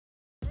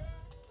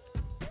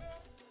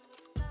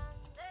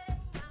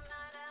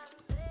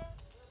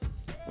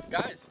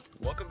Guys,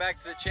 welcome back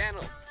to the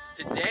channel.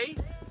 Today,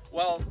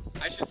 well,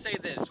 I should say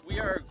this, we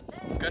are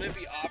going to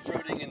be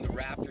off-roading in the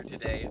Raptor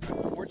today.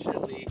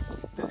 Unfortunately,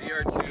 the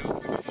ZR2,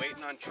 we've been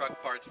waiting on truck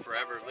parts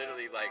forever,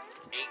 literally like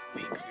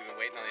 8 weeks we've been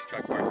waiting on these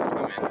truck parts to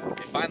come in.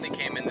 It finally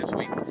came in this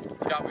week.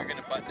 We thought we were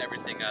going to button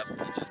everything up,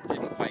 it just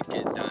didn't quite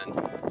get done.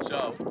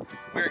 So,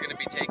 we're going to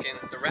be taking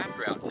the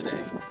Raptor out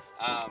today.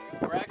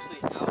 We're actually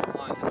out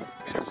on this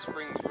Bitter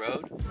Springs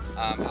Road,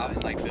 out in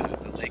like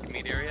the Lake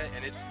Mead area,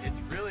 and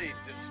it's really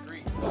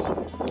discreet.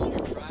 So if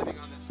you're driving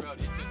on this road,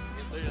 it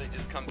literally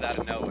just comes out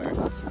of nowhere.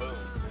 Boom,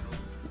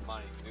 there's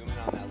money. Zoom in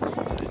on that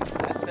little sign.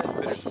 That says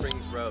Bitter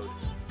Springs Road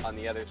on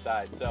the other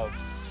side. So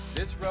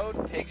this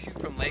road takes you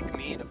from Lake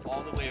Mead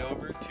all the way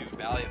over to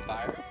Valley of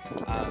Fire.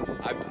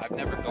 I've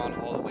never gone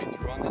all the way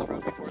through on this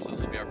road before, so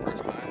this will be our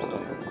first time. So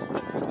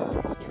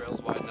hopefully the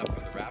trail's wide enough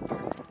for the Raptor.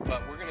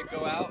 But we're gonna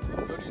go out,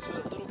 go do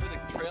a little bit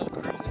of trail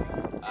cruising,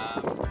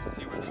 and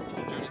see where this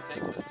little journey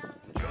takes us.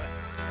 Enjoy.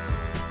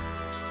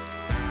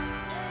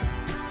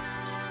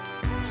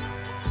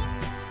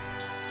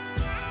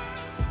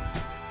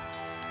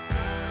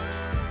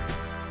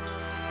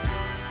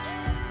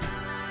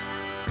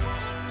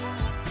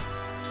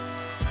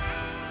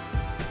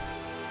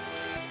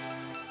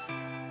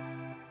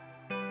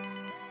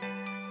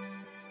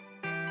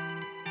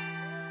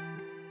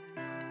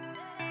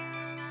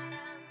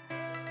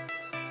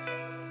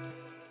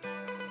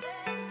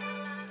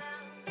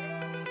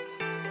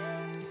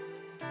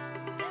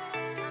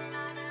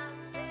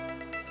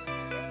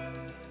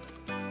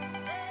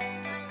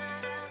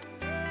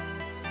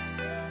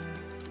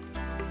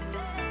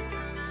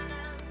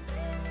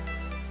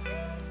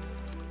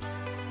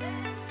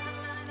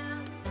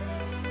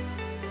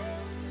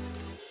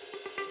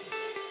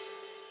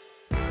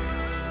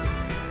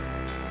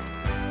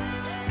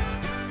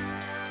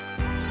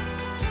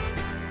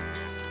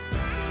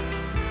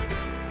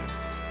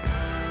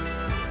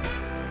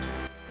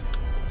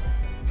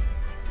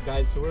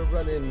 Guys, so we're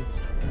running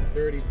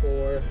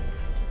 34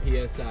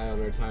 PSI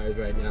on our tires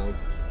right now.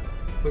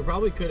 We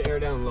probably could air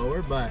down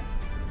lower, but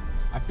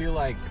I feel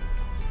like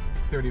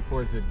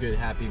 34 is a good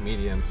happy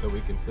medium, so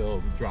we can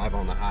still drive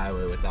on the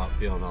highway without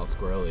feeling all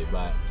squirrely.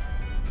 But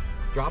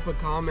drop a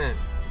comment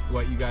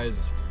what you guys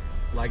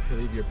like to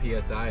leave your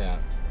PSI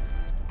at.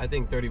 I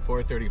think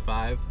 34,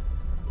 35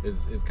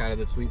 is kind of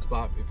the sweet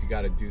spot if you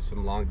got to do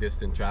some long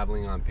distance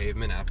traveling on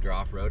pavement after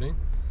off-roading.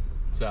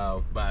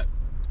 So, but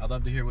I'd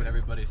love to hear what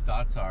everybody's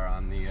thoughts are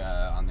on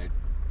their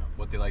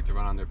what they like to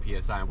run on their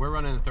PSI. And we're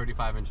running a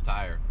 35-inch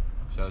tire,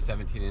 so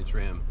 17-inch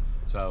rim.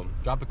 So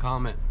drop a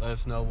comment, let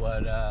us know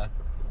what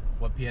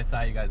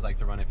PSI you guys like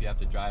to run if you have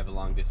to drive a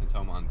long distance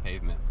home on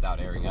pavement without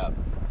airing up.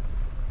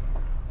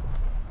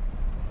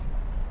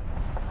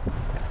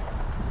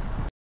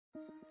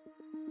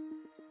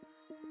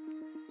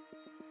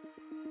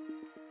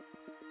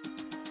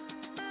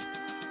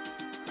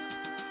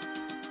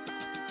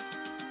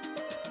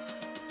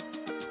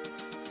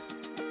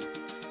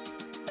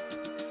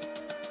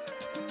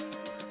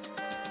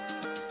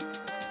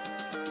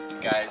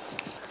 Guys,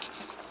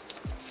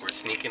 we're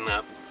sneaking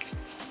up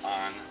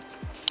on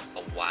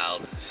a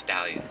wild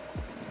stallion.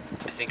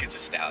 I think it's a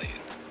stallion.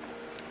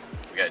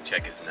 We gotta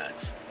check his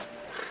nuts.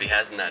 If he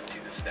has nuts,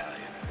 he's a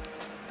stallion.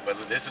 But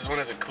this is one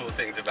of the cool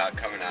things about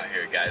coming out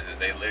here, guys, is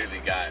they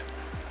literally got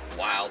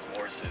wild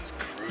horses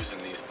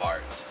cruising these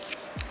parts.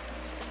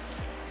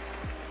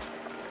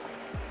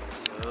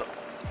 How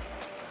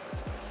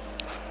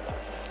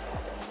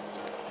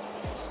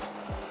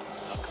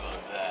cool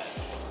is that?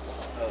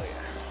 Oh yeah.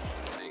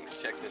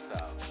 Check this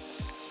out.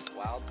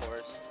 Wild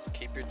horse,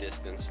 keep your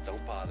distance,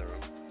 don't bother him.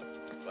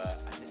 But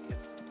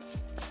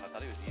I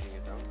thought he was eating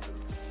his own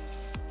food.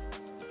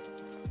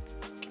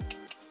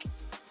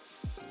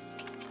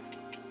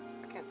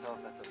 I can't tell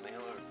if that's a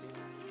male or a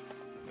female.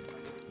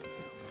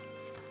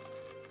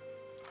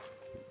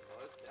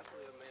 Oh, it's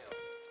definitely a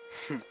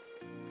male.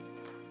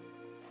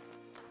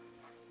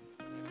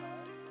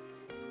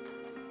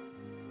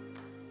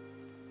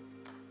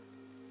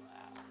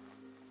 Wow.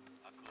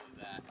 How cool is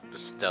that?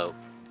 It's dope.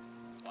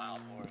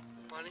 Wild horse.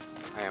 Funny?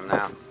 I am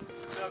now.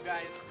 So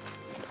guys,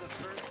 this is the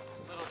first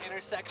little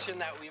intersection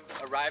that we've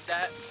arrived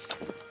at.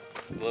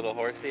 Little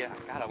horsey.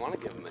 God, I want to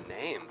give him a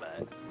name,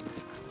 but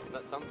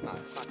it's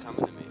not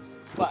coming to me.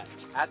 But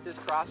at this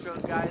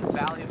crossroads, guys,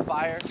 Valley of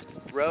Fire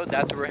Road,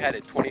 that's where we're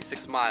headed,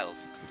 26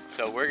 miles.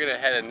 So we're gonna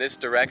head in this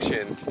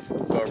direction,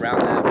 go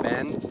around that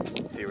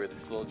bend, see where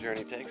this little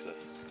journey takes us.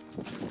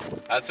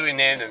 That's what we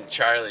named him,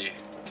 Charlie,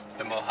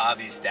 the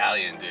Mojave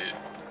Stallion, dude.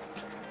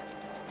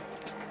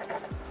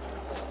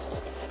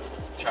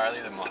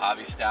 Charlie the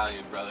Mojave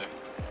Stallion, brother.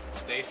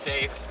 Stay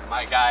safe,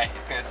 my guy.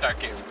 It's gonna start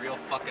getting real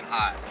fucking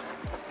hot.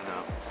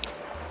 No.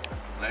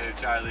 Later,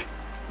 Charlie.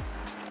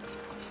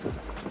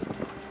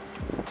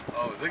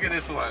 Oh, look at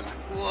this one.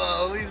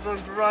 Whoa, these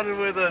ones running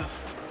with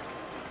us.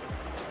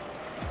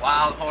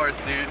 Wild horse,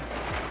 dude.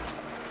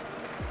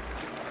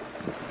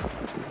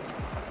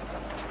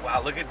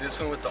 Wow, look at this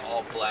one with the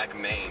all black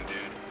mane, dude.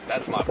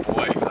 That's my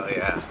boy. Oh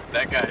yeah.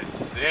 That guy's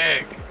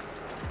sick.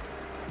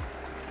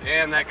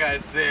 Damn, that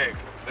guy's sick.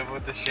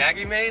 With the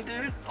shaggy mane,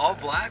 dude? All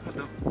black with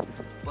the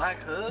black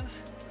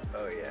hooves?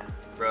 Oh yeah.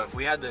 Bro, if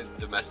we had to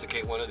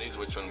domesticate one of these,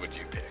 which one would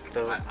you pick?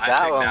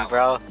 That one,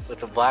 bro, with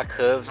the black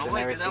hooves and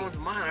everything. That one's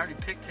mine. I already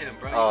picked him,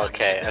 bro. Oh,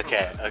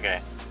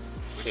 okay.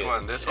 Which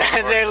one? This one?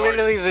 They're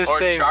literally the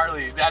same. Or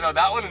Charlie. I know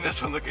that one and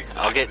this one look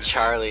exactly. I'll get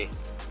Charlie.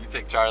 You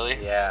take Charlie?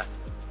 Yeah.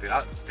 Dude,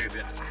 I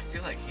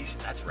feel like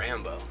that's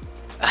Rambo.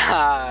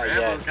 Ah, Rambo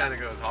yes. kind of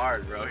goes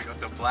hard, bro. He got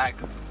the black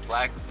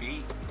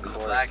feet, and the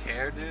black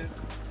hair, dude.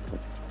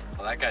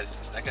 Oh, that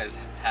guy's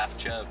half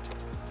chubbed.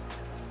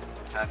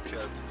 Half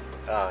chubbed.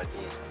 Oh,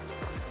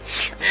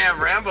 jeez.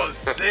 Damn, Rambo's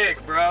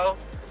sick, bro.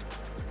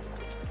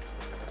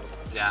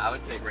 Yeah, I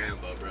would take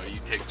Rambo, bro. You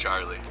take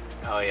Charlie.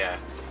 Oh yeah.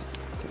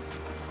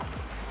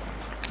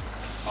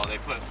 Oh, they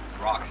put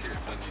rocks here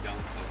so you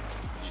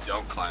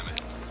don't climb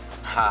it.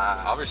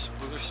 Ha.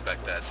 We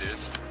respect that, dude.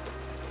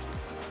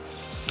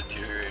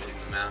 Deteriorating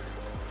the mountain.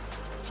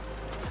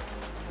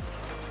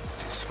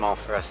 It's too small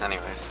for us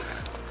anyways.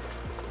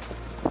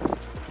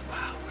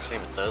 Wow. Same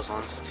with those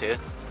ones too.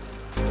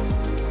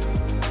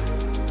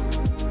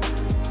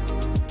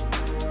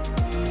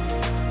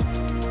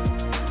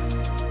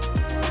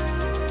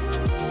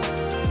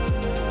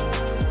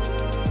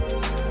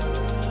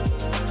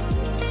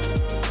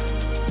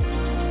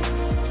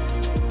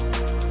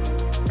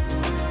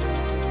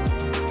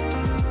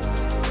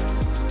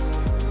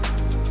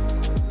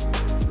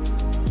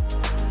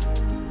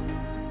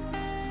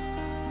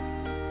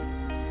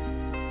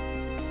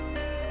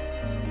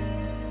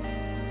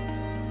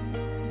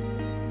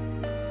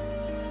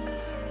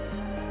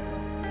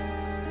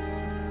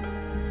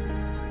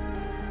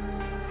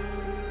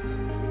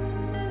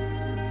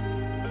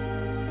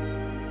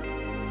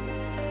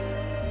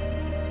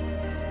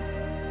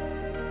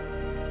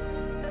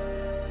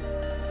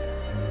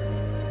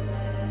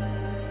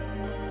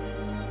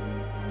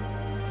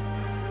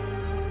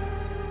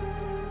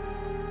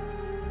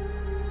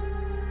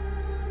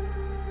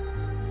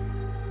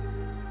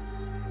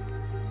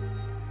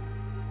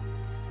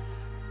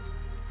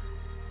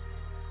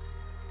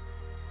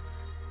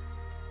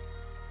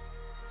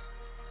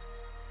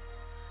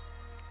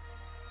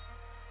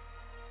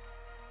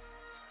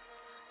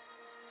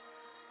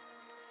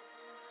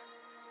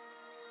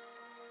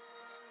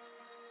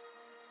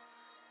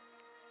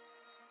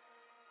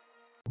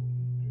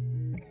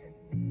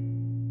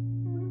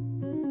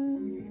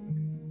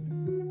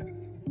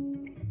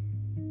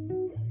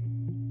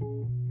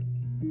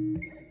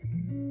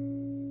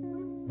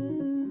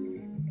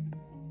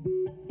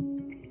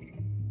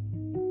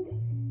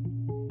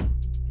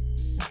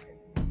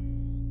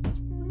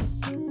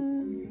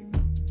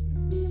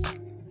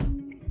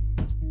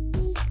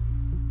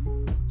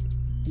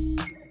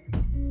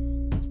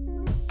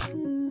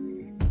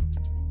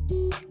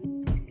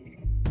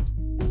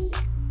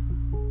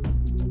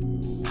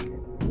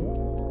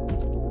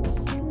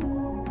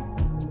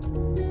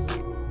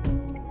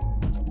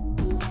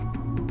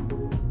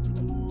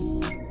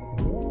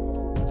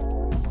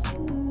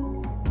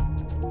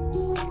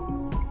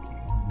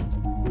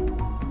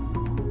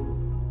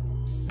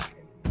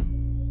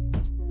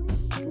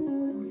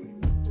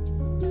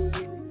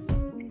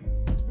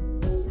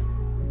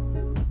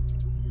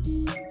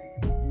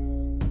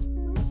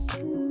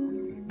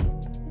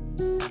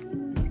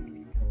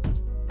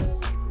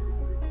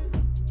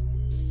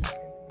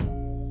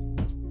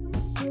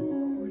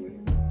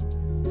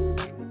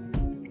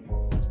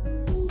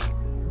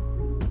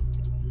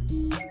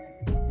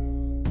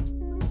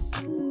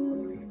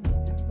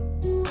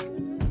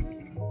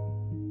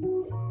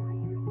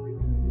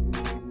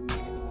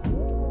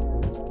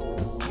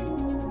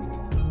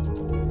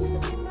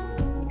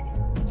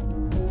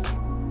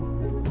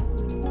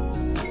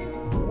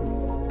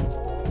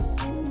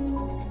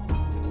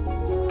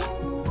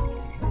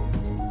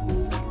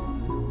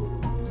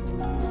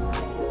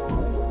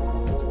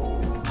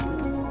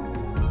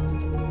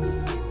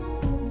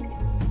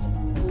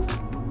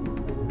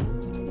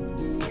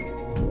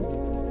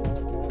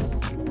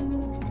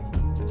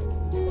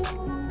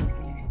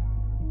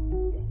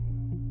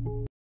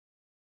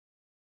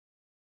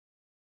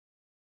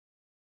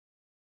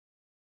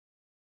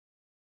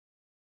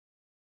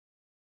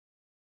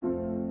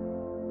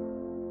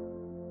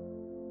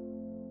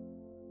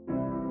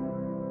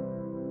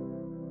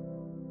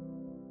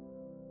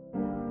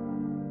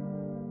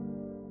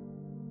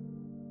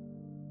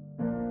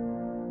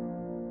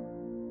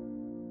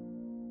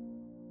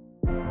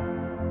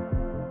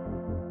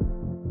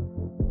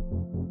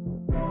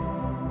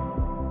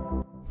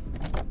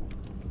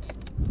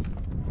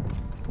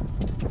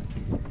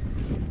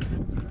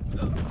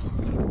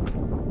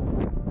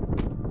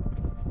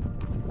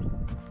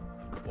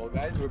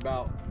 guys, we're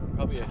about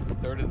probably a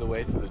third of the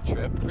way through the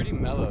trip. Pretty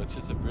mellow. It's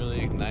just a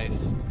really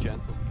nice,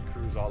 gentle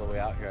cruise all the way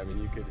out here. I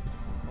mean, you could,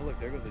 oh look,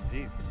 there goes a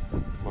Jeep.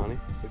 Monty,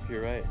 look to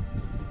your right.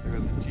 There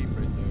goes a Jeep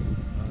right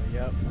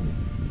there. Yep.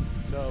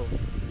 So,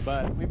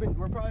 but we're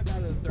probably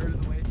about a third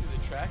of the way through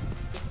the trek,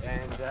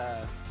 and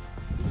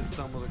we just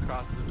stumbled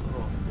across this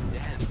little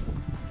den. This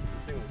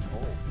thing was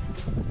old.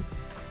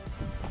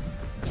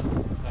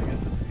 So I guess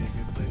this would be a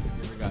good place if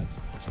you ever got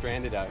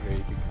stranded out here,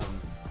 you can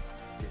come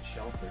get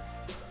shelter.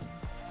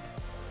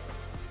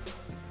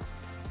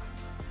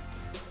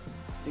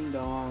 Ding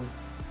dong.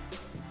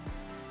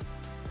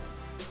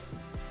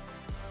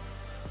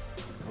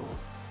 Cool.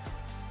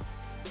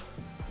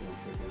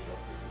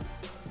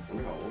 I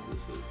wonder how old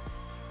this is.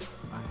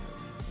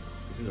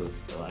 Look at those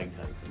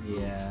stalactites.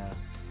 Yeah.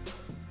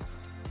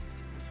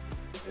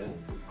 Yeah,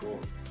 this is cool.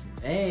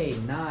 Hey,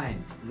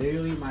 9.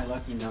 Literally my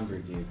lucky number,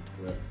 dude.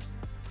 What?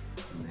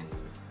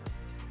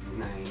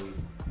 9.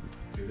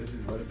 Dude, this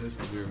is, what if this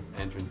was your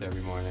entrance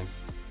every morning?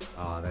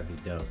 Oh, that'd be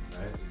dope.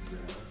 Right?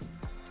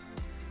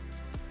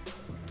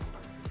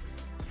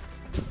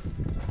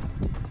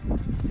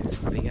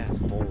 There's a big ass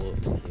hole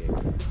over here.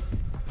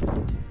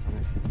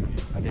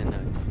 I didn't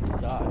know you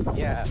saw it.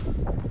 Yeah.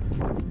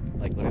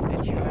 Like, what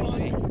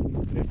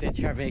if they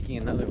try making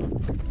another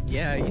one?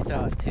 Yeah, you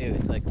saw it too.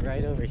 It's like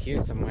right over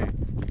here somewhere.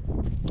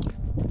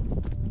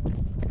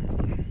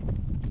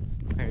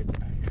 Where is it?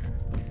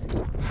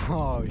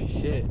 Oh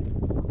shit.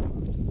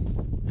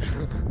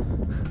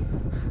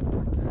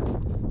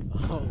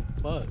 Oh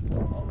fuck.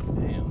 Oh,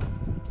 damn.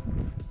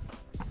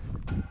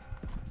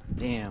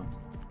 Damn.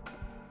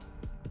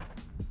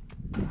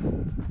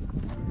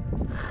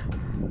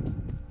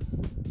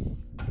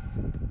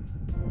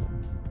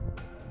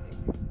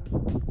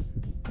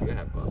 I'm gonna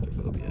have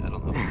claustrophobia. I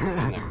don't know if I'm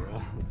in there, bro.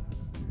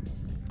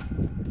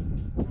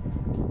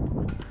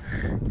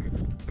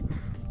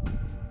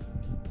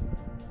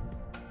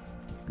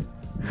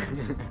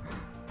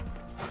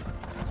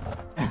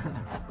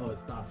 Oh, it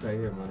stops right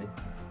here, money.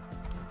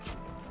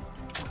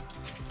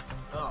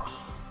 Oh.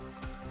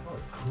 Oh,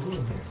 it's cool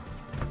in here.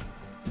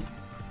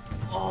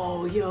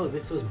 Oh, yo,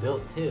 this was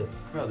built too.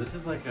 Bro, this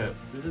is like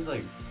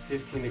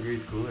 15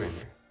 degrees cooler in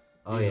here.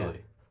 Oh, easily. yeah.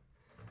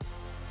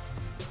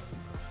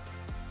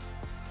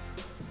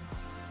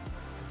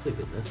 Let's look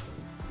at this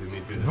one. Dude,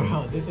 me too.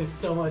 Bro, this is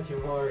so much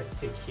more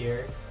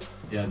secure.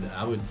 Yeah,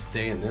 I would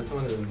stay in this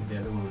one, and then the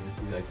other one would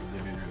just be like the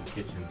living room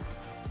kitchen.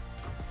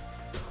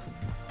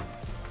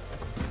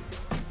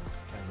 I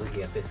was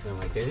looking at this and I'm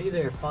like, there's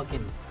either a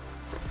fucking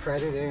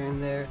predator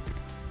in there,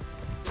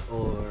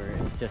 or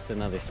it's just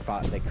another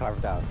spot they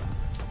carved out.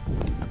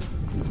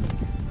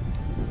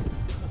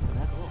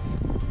 That's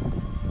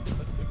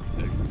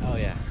sick. Oh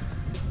yeah.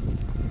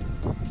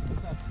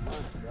 Let's have some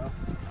lunch, bro.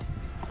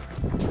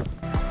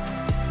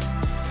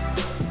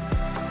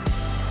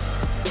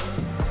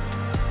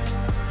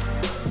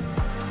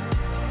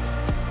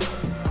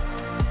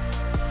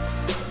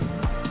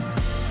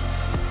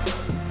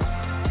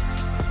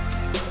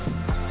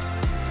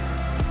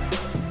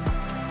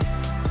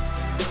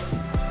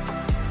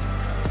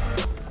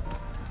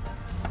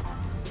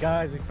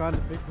 Guys, we found a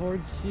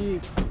bighorn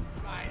sheep.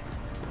 Guys,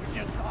 we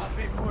just saw a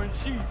bighorn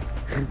sheep.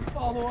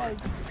 Follow us.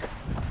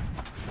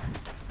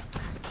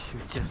 She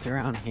was just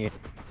around here.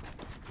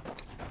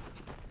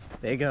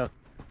 There you go.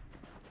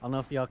 I don't know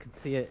if y'all can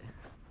see it.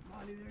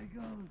 Monty, there he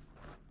goes.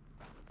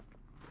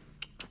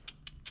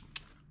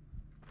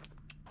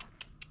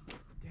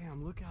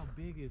 Damn, look how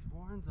big his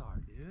horns are,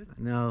 dude.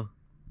 No.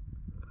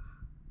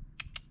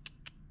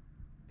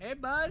 Hey,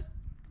 bud.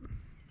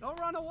 Don't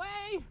run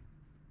away.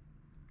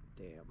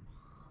 Damn.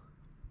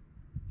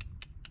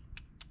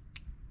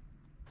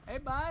 Hey,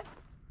 bud.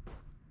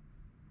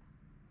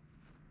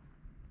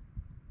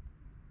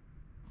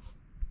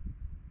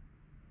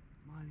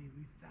 Money,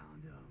 we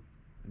found him.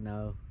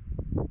 No.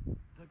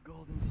 The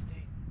Golden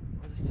State,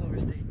 or the Silver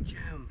State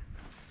Gem.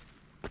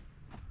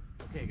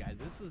 Okay, guys,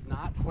 this was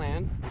not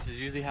planned, which is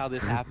usually how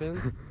this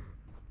happens.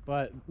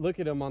 But look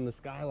at him on the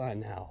skyline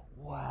now.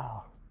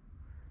 Wow.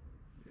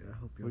 Yeah, I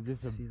hope y'all can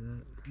see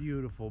that.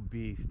 Beautiful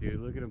beast, dude.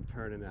 Look at him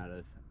turning at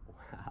us.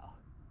 Wow.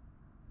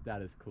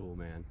 That is cool,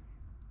 man.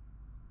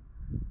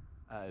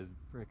 That is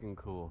freaking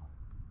cool.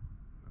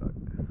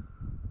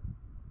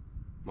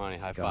 Monty,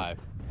 high five.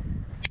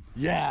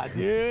 Yeah,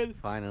 dude.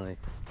 Finally.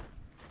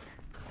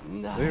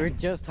 Nice. We were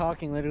just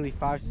talking literally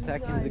 5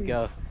 seconds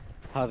ago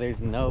how there's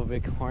no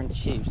bighorn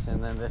sheep,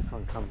 and then this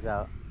one comes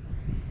out.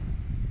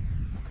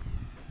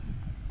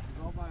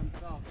 He's all by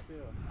himself,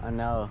 too. I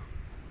know.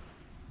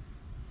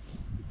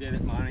 You did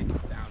it, Monty.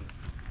 Down.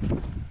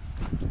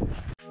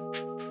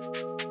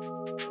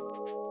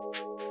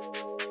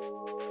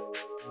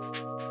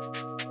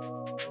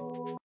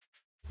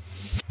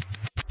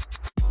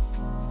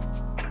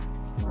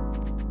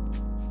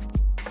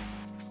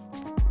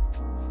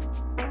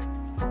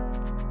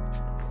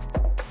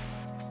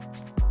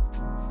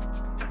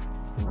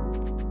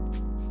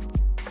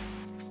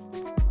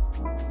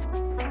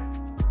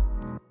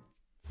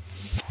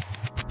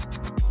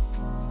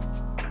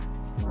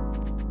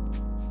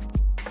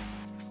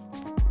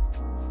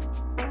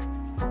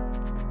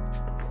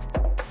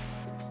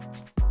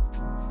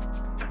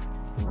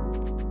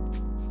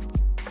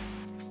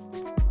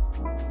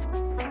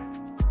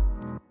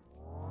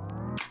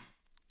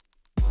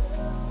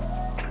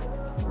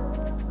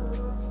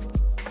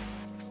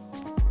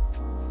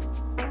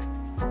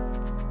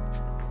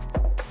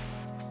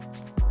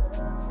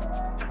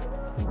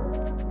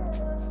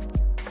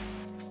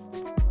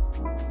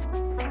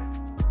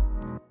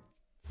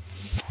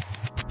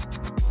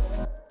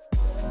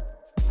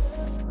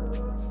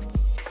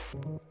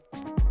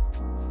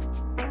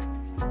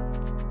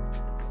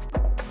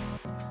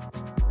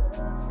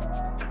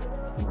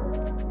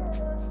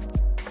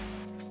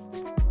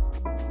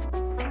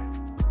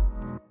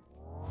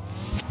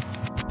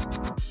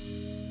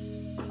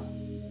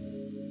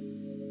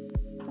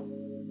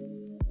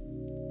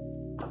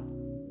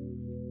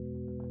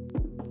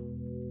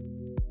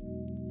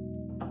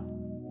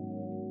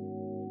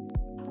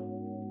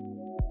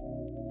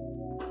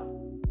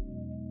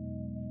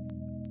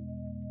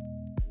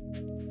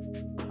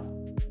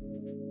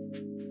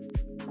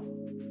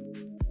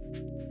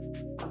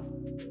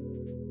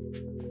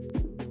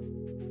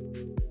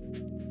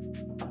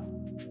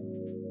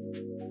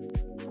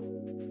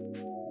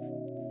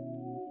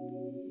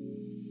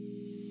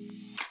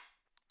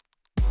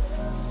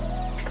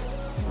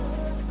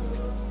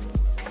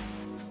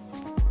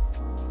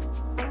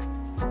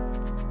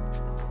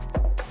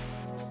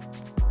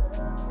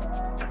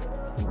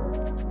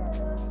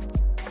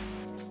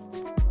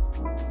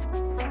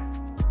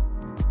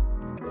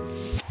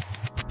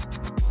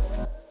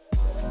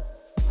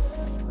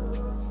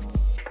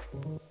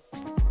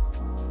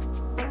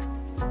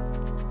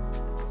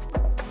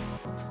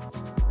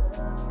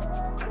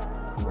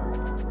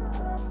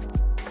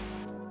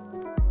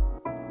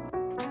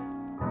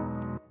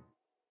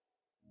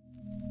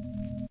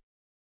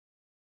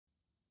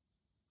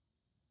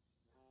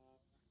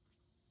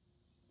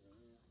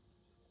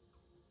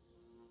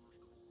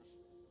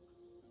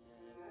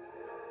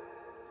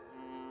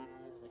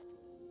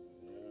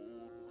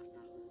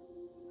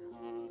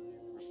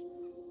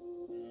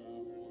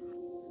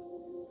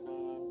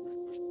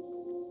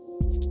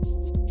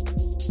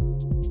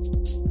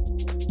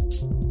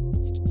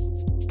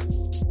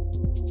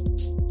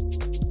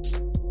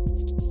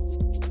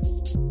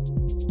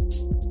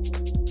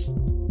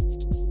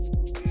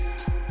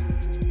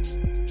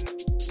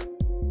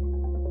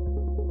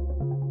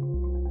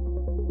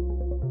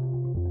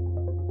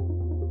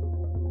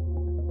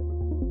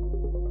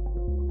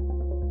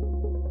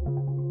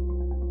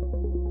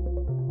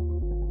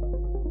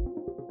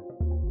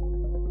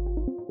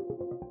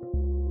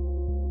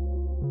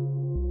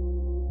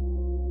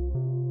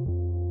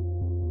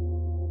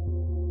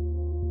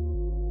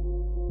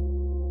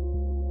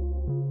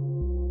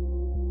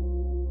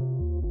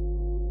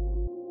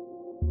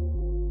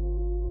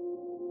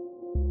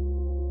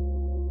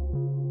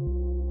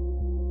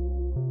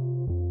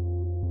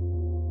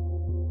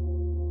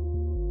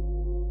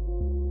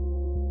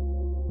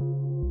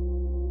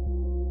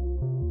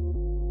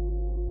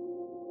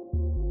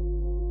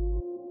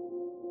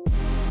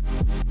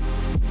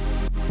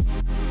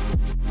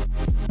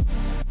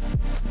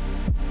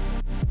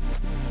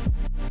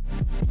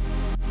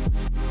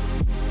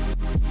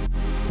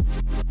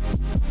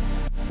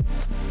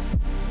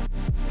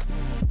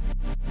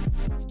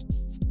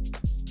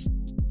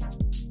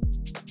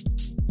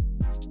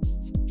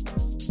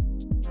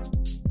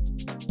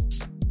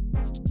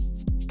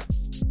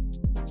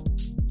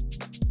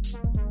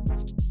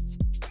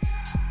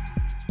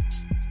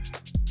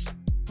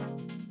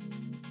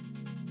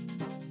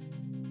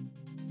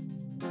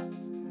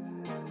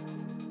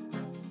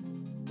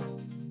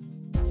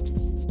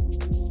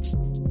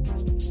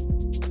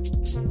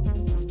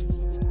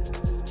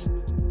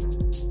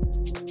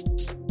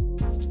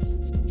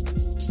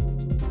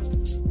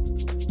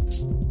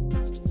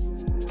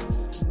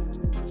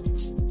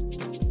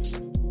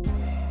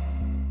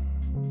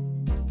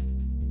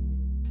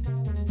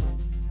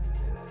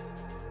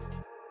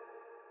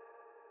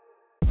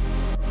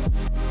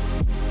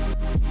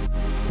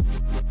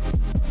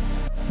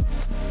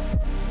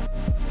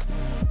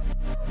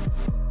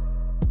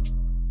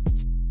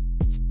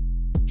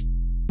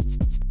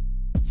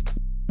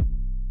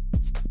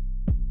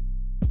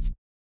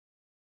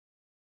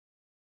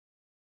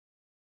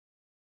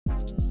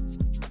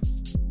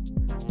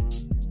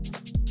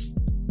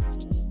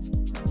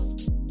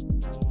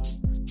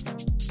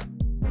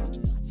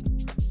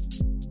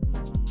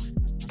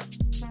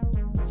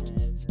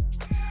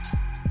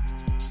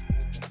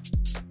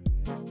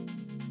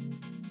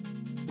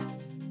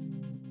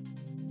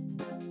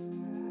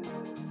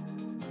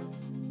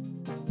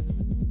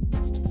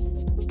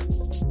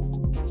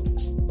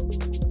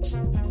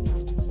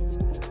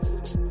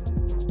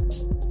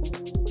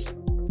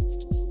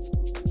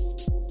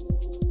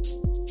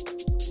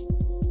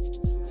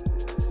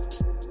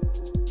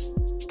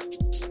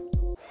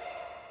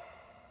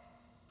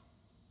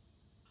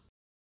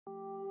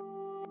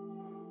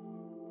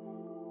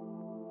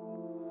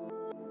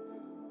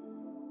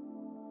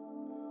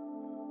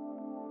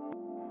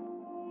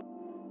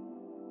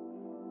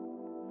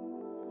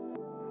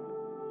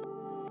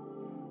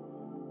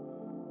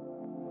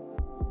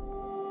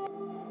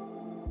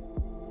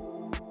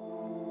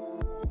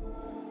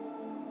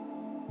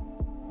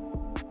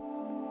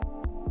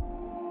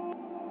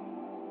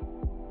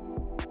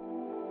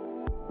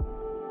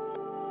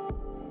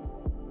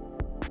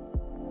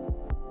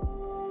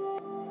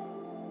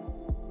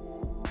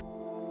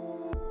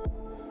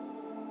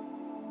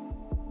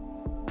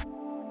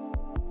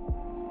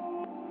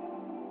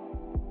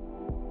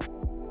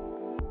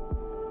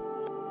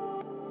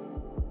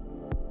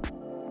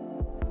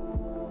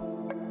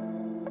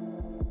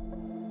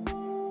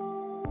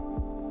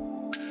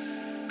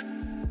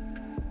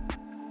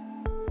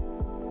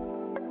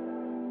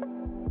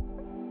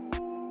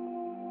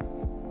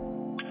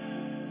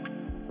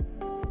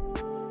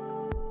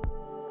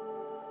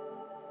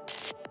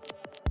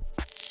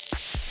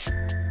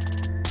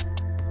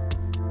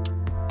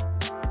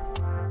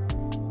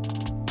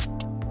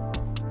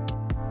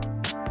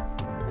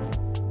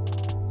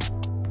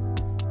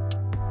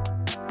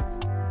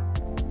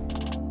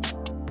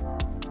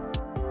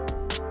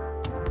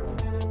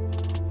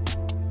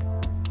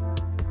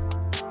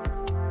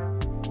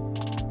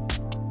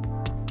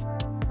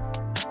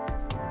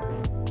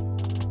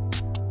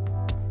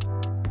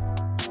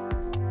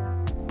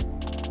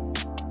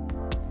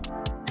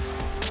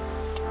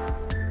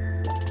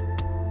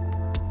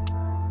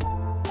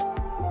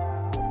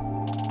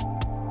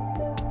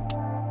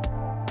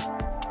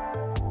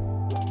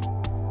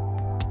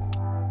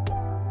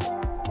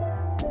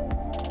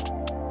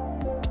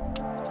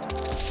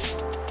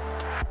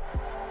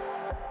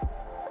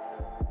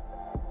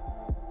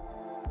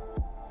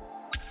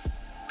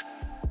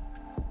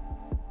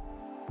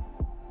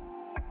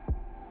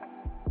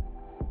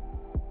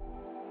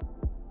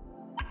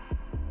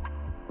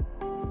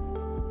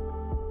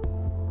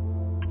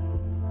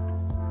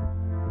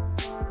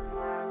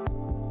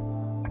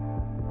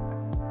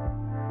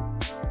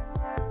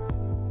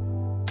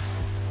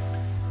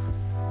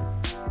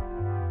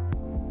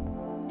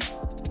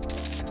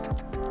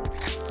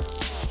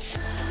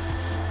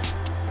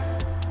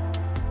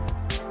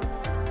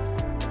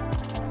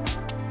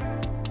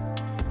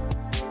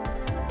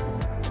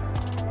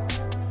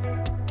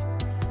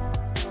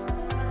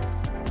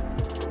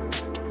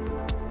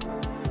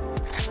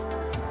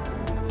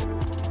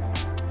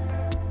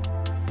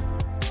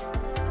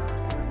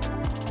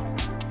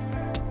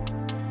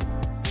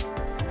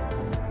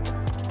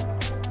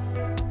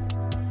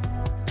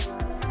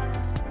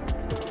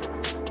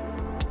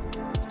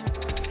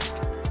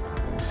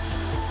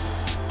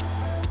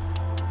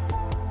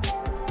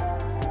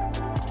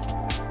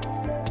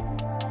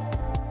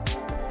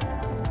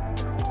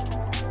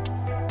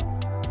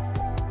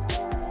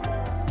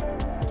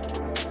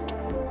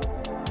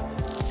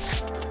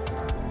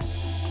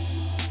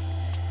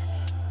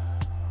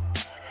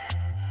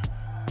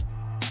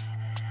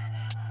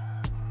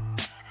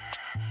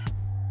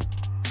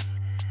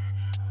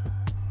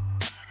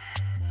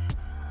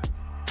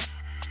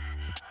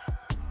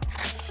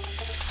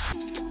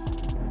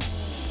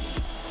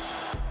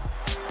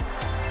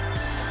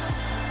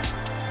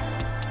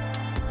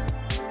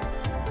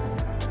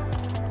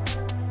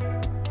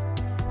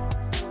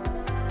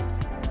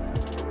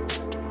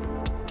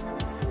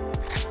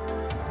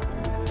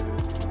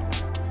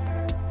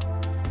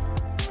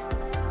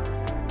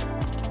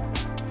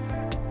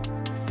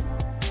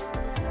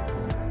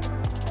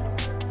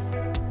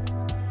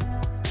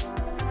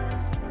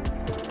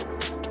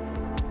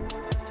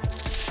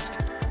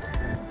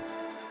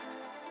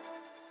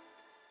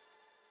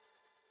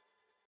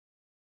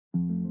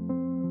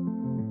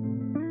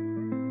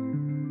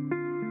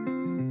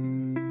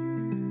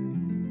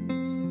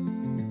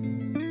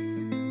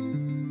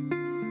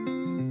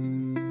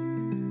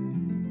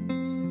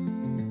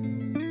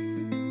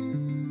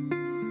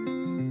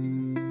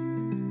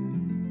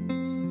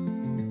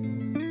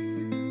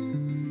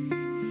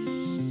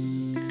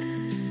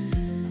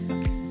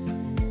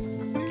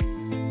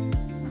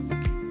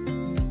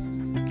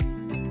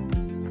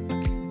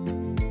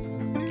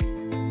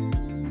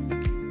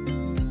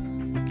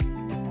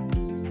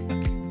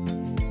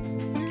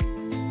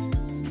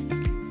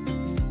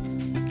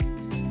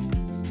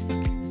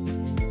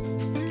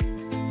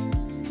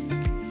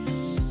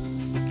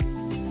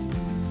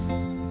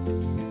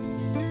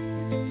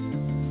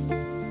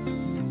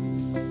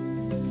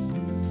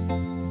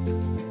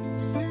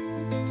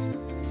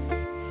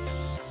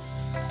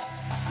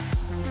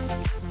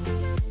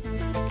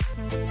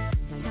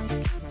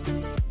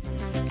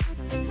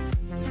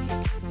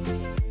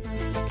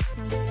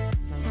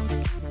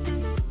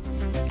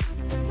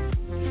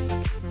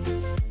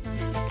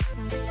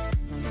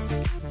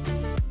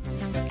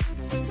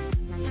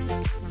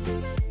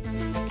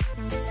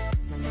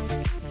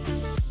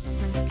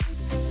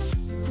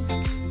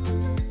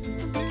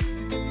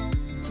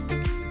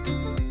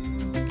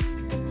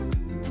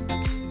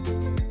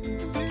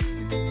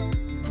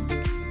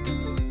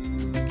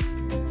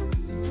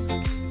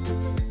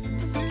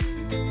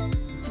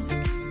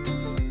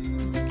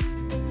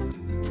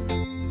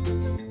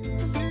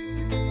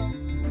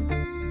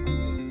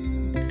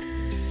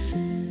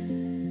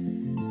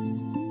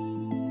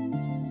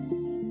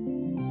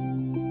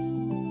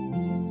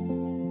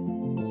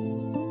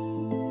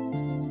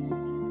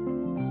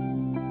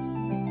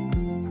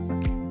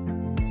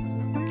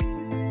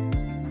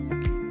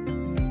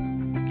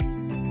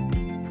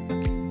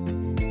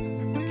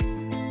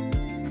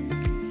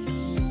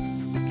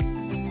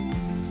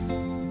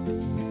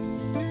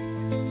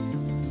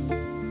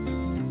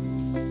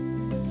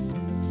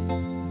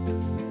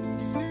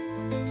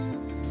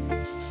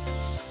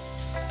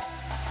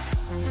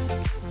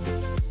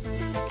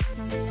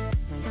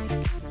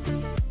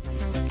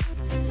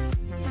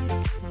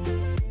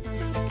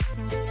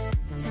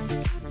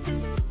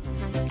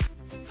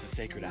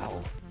 sacred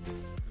owl.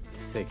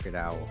 Sacred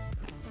owl.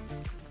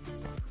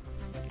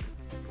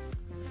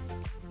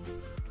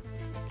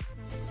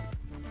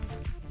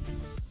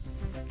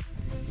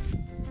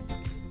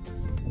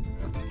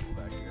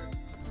 Back here.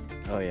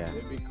 Oh yeah.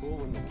 It'd be cool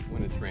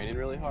when it's raining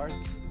really hard.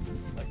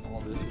 Like all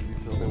this would be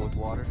filled in with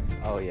water.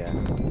 Oh yeah.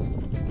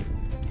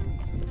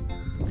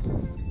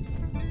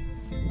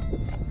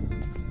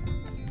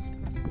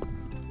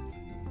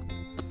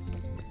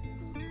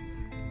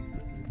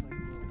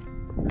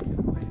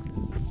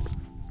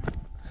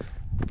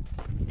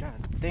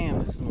 God damn,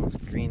 this is the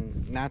most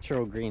green,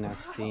 natural green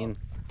I've seen.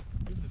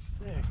 This is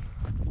sick.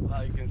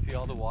 Wow, you can see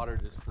all the water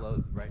just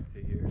flows right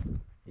to here.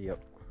 Yep.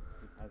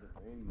 This hasn't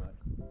rained much.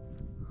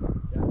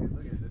 Yeah, dude,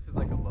 look at this. This is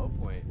like a low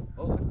point.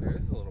 Oh, look, there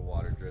is a little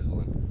water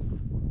drizzling.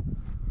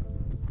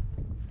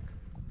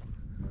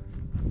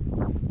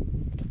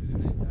 Is there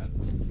any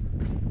tadpoles?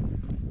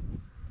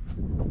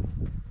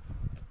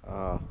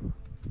 Oh.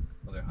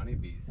 Oh, they're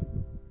honeybees.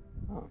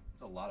 Oh.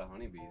 It's a lot of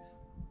honeybees.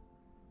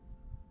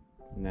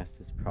 Nest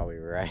is probably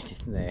right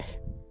in there.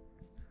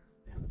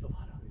 Damn, that's a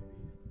lot of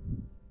honeybees.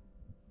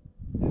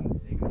 Damn, the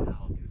sacred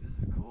owl, dude. This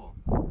is cool.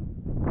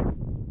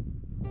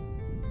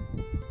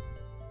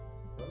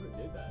 Whoever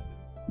did that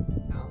is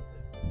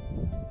talented.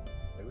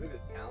 Like, look at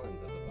his talons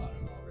at the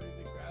bottom all ready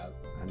to grab.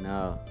 I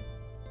know.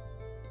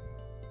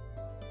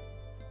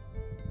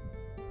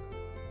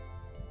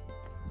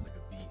 It's like a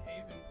bee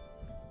haven.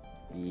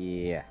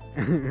 Yeah.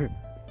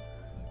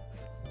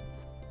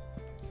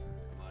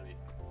 Money.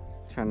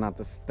 Try not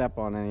to step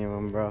on any of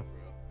them, bro.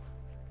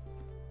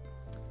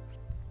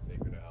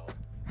 Sacred owl.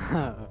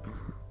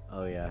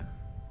 Oh yeah.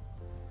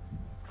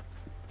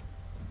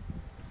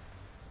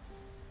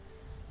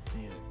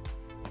 Damn.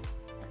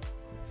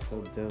 It's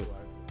so dope.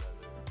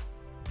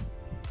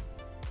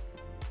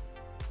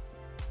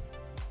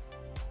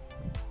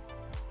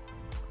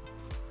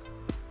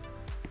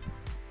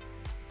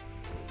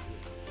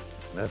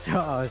 That's how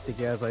I was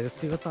thinking. I was like, let's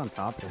see what's on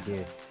top of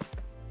here.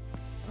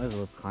 I always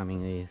love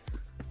climbing these.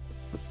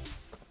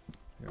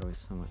 They're always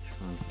so much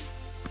fun.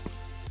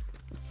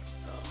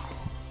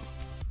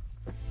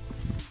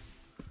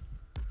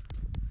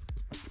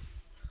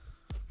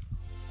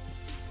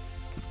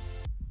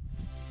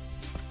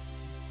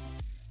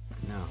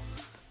 No.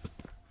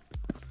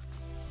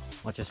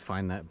 Let's just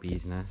find that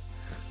bee's nest.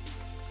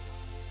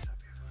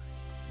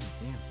 Oh,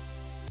 damn.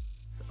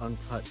 It's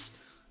untouched.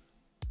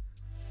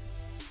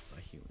 By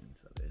humans,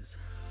 that is.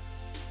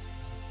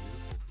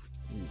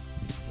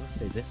 I'll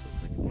say this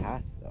looks like a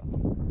path, though.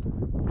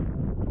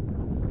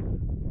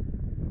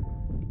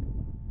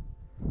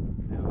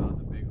 Yeah, if I was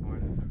a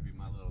bighorn, this would be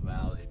my little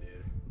valley,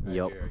 dude. Right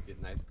Yup. here,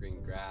 get nice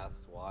green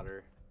grass,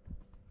 water.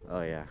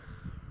 Oh, yeah.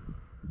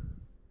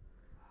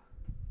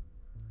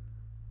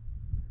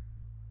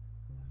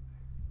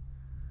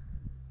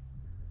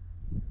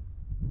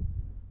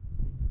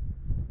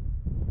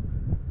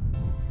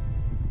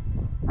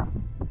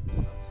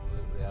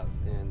 Absolutely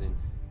outstanding.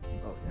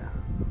 Oh, yeah.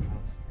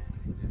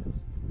 Outstanding, dude.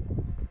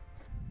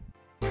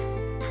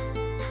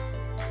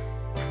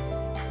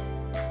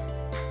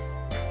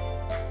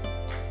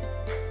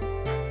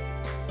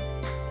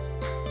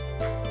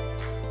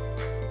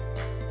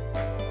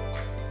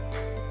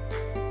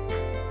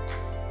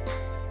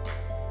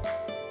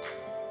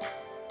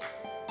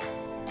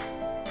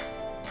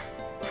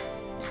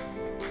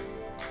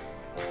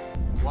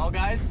 Well,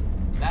 guys,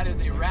 that is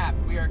a wrap.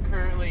 We are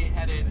currently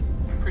headed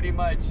pretty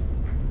much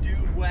due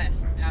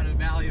west out of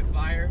Valley of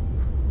Fire.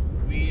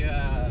 We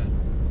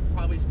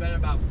probably spent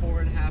about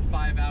 4.5,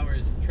 5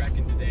 hours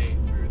trekking today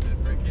through the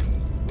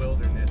freaking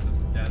wilderness of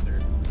the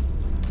desert.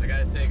 I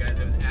gotta say, guys,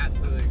 it was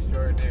absolutely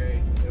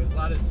extraordinary. There was a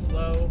lot of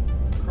slow,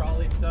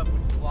 crawly stuff,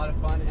 which is a lot of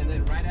fun. And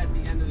then right at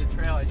the end of the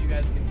trail, as you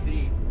guys can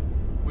see,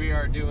 we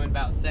are doing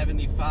about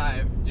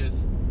 75,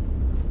 just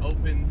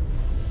open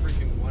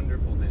freaking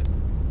wonderfulness.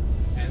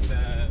 And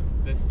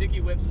the Sticky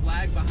Whips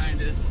flag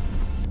behind us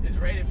is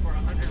rated for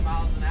 100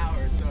 miles an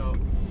hour, so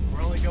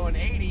we're only going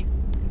 80.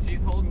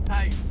 She's holding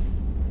tight.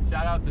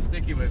 Shout out to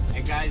Sticky Whips.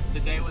 And guys,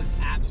 today was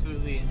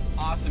absolutely an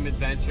awesome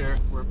adventure.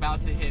 We're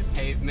about to hit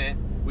pavement.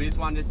 We just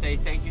wanted to say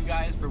thank you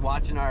guys for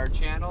watching our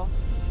channel.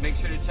 Make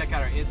sure to check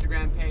out our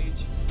Instagram page,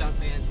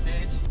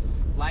 StuntManStige.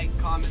 Like,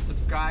 comment,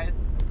 subscribe.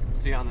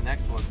 See you on the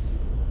next one.